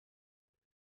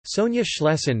Sonja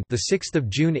Schlesin, the 6th of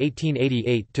June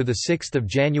 1888 to the 6th of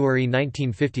January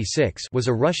 1956, was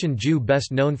a Russian Jew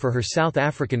best known for her South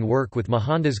African work with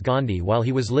Mohandas Gandhi while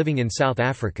he was living in South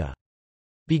Africa.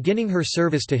 Beginning her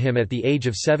service to him at the age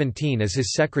of 17 as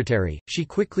his secretary, she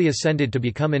quickly ascended to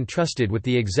become entrusted with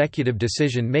the executive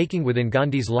decision-making within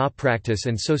Gandhi's law practice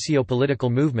and socio-political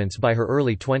movements by her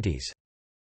early 20s.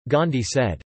 Gandhi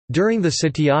said, "During the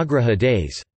Satyagraha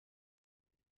days,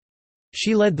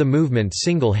 she led the movement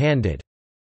single-handed."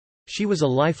 She was a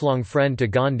lifelong friend to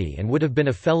Gandhi and would have been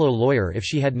a fellow lawyer if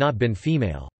she had not been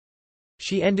female.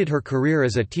 She ended her career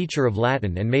as a teacher of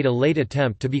Latin and made a late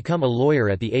attempt to become a lawyer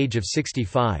at the age of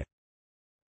 65.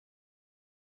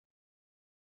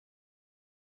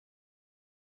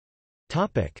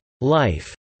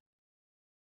 Life.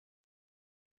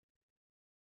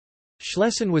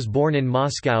 Schlesin was born in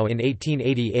Moscow in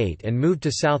 1888 and moved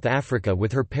to South Africa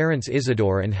with her parents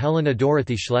Isidore and Helena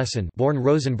Dorothy Schlesin, born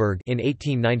Rosenberg, in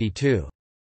 1892.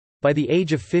 By the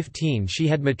age of 15 she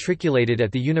had matriculated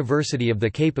at the University of the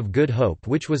Cape of Good Hope,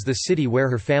 which was the city where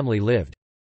her family lived.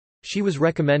 She was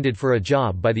recommended for a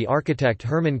job by the architect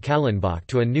Herman Kallenbach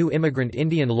to a new immigrant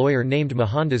Indian lawyer named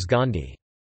Mohandas Gandhi.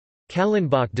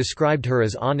 Kallenbach described her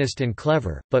as honest and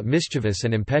clever, but mischievous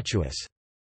and impetuous.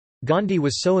 Gandhi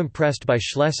was so impressed by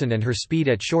Schlesin and her speed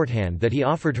at shorthand that he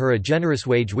offered her a generous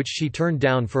wage which she turned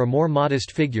down for a more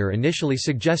modest figure initially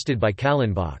suggested by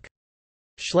Kallenbach.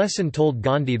 Schlesin told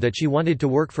Gandhi that she wanted to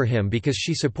work for him because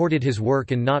she supported his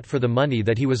work and not for the money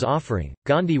that he was offering.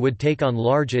 Gandhi would take on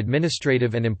large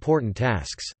administrative and important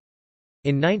tasks.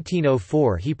 In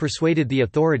 1904 he persuaded the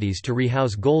authorities to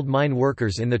rehouse gold mine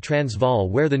workers in the Transvaal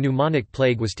where the pneumonic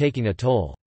plague was taking a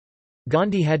toll.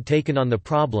 Gandhi had taken on the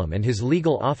problem and his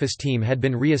legal office team had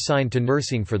been reassigned to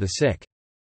nursing for the sick.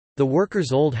 The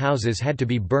workers' old houses had to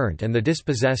be burnt and the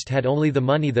dispossessed had only the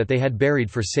money that they had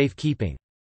buried for safe keeping.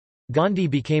 Gandhi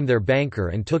became their banker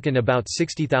and took in about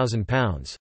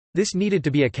 £60,000. This needed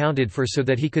to be accounted for so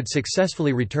that he could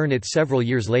successfully return it several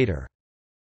years later.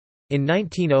 In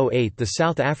 1908 the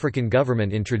South African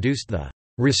government introduced the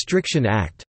Restriction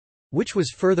Act, which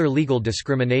was further legal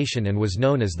discrimination and was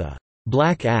known as the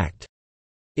Black Act.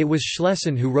 It was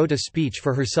Schlesin who wrote a speech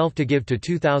for herself to give to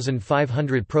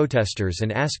 2,500 protesters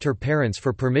and asked her parents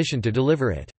for permission to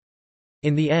deliver it.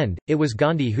 In the end, it was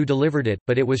Gandhi who delivered it,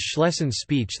 but it was Schlesin's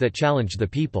speech that challenged the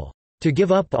people, "to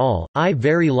give up all, aye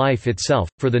very life itself,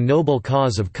 for the noble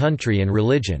cause of country and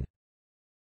religion."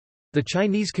 The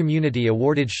Chinese community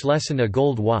awarded Schlesin a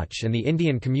gold watch and the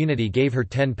Indian community gave her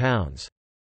 £10.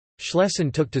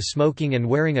 Schlesin took to smoking and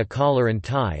wearing a collar and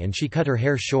tie and she cut her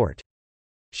hair short.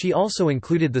 She also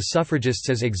included the suffragists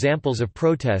as examples of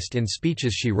protest in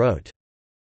speeches she wrote.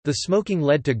 The smoking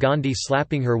led to Gandhi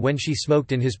slapping her when she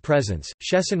smoked in his presence.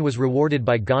 Schlesin was rewarded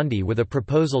by Gandhi with a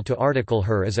proposal to article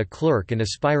her as a clerk and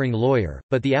aspiring lawyer,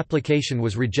 but the application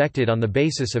was rejected on the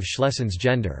basis of Schlesin's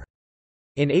gender.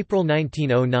 In April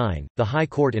 1909, the High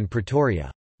Court in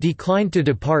Pretoria declined to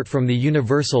depart from the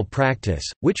universal practice,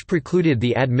 which precluded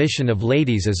the admission of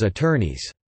ladies as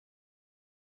attorneys.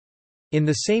 In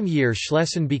the same year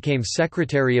Schlesin became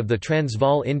secretary of the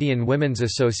Transvaal Indian Women's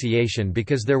Association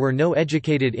because there were no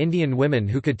educated Indian women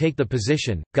who could take the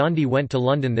position. Gandhi went to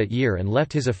London that year and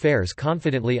left his affairs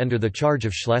confidently under the charge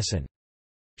of Schlesin.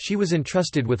 She was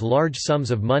entrusted with large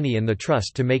sums of money and the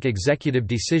trust to make executive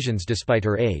decisions despite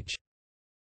her age.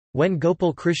 When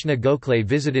Gopal Krishna Gokhale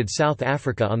visited South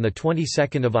Africa on the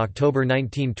 22nd of October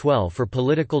 1912 for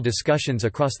political discussions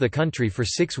across the country for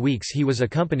 6 weeks, he was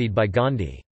accompanied by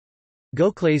Gandhi.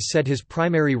 Gokhale said his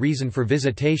primary reason for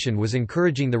visitation was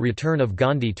encouraging the return of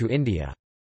Gandhi to India.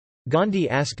 Gandhi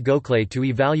asked Gokhale to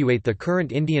evaluate the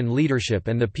current Indian leadership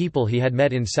and the people he had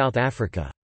met in South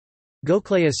Africa.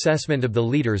 Gokhale's assessment of the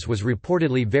leaders was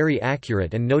reportedly very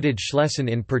accurate and noted Schlesin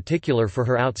in particular for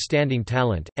her outstanding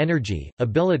talent, energy,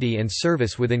 ability and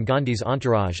service within Gandhi's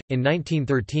entourage. In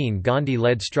 1913 Gandhi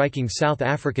led striking South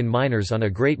African miners on a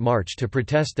great march to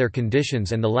protest their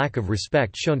conditions and the lack of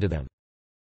respect shown to them.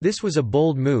 This was a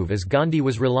bold move as Gandhi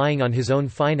was relying on his own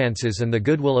finances and the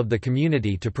goodwill of the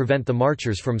community to prevent the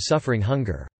marchers from suffering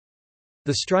hunger.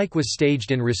 The strike was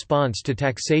staged in response to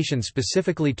taxation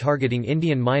specifically targeting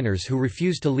Indian miners who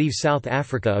refused to leave South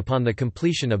Africa upon the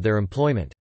completion of their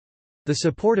employment. The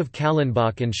support of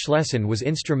Kallenbach and Schlesin was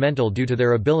instrumental due to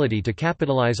their ability to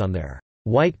capitalize on their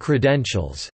white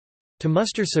credentials to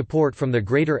muster support from the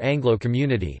greater Anglo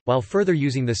community, while further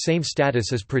using the same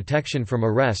status as protection from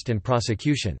arrest and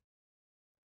prosecution.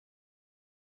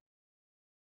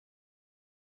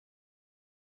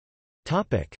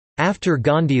 After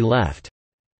Gandhi left,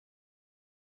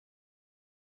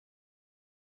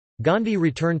 Gandhi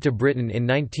returned to Britain in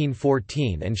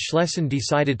 1914 and Schlesin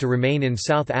decided to remain in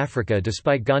South Africa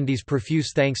despite Gandhi's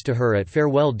profuse thanks to her at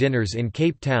farewell dinners in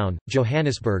Cape Town,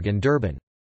 Johannesburg and Durban.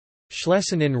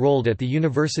 Schlesin enrolled at the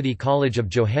University College of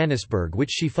Johannesburg, which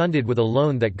she funded with a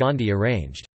loan that Gandhi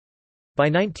arranged. By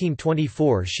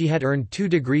 1924 she had earned 2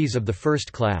 degrees of the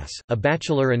first class, a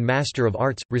Bachelor and Master of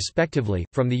Arts, respectively,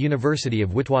 from the University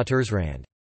of Witwatersrand.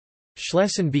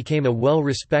 Schlesin became a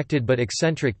well-respected but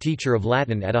eccentric teacher of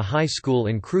Latin at a high school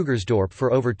in Krugersdorp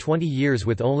for over 20 years,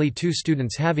 with only 2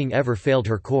 students having ever failed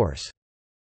her course.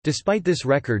 Despite this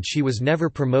record, she was never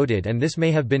promoted, and this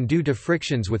may have been due to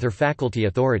frictions with her faculty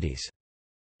authorities.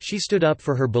 She stood up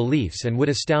for her beliefs and would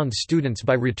astound students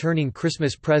by returning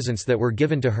Christmas presents that were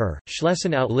given to her.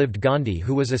 Schlesin outlived Gandhi,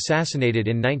 who was assassinated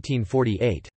in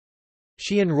 1948.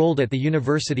 She enrolled at the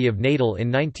University of Natal in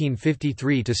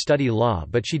 1953 to study law,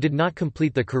 but she did not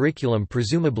complete the curriculum,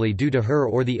 presumably due to her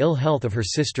or the ill health of her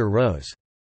sister Rose.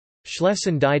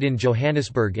 Schlesin died in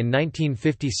Johannesburg in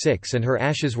 1956 and her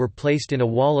ashes were placed in a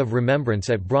wall of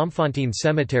remembrance at Braamfontein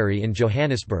Cemetery in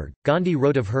Johannesburg. Gandhi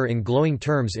wrote of her in glowing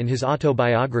terms in his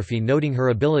autobiography, noting her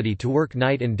ability to work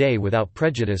night and day without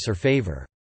prejudice or favor.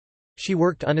 She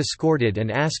worked unescorted and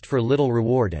asked for little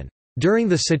reward, and during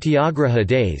the Satyagraha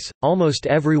days, almost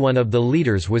every one of the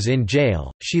leaders was in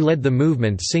jail. She led the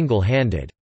movement single-handed.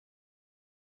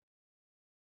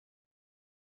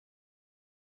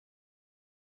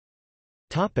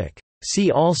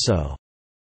 See also: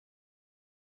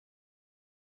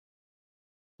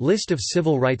 List of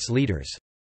civil rights leaders.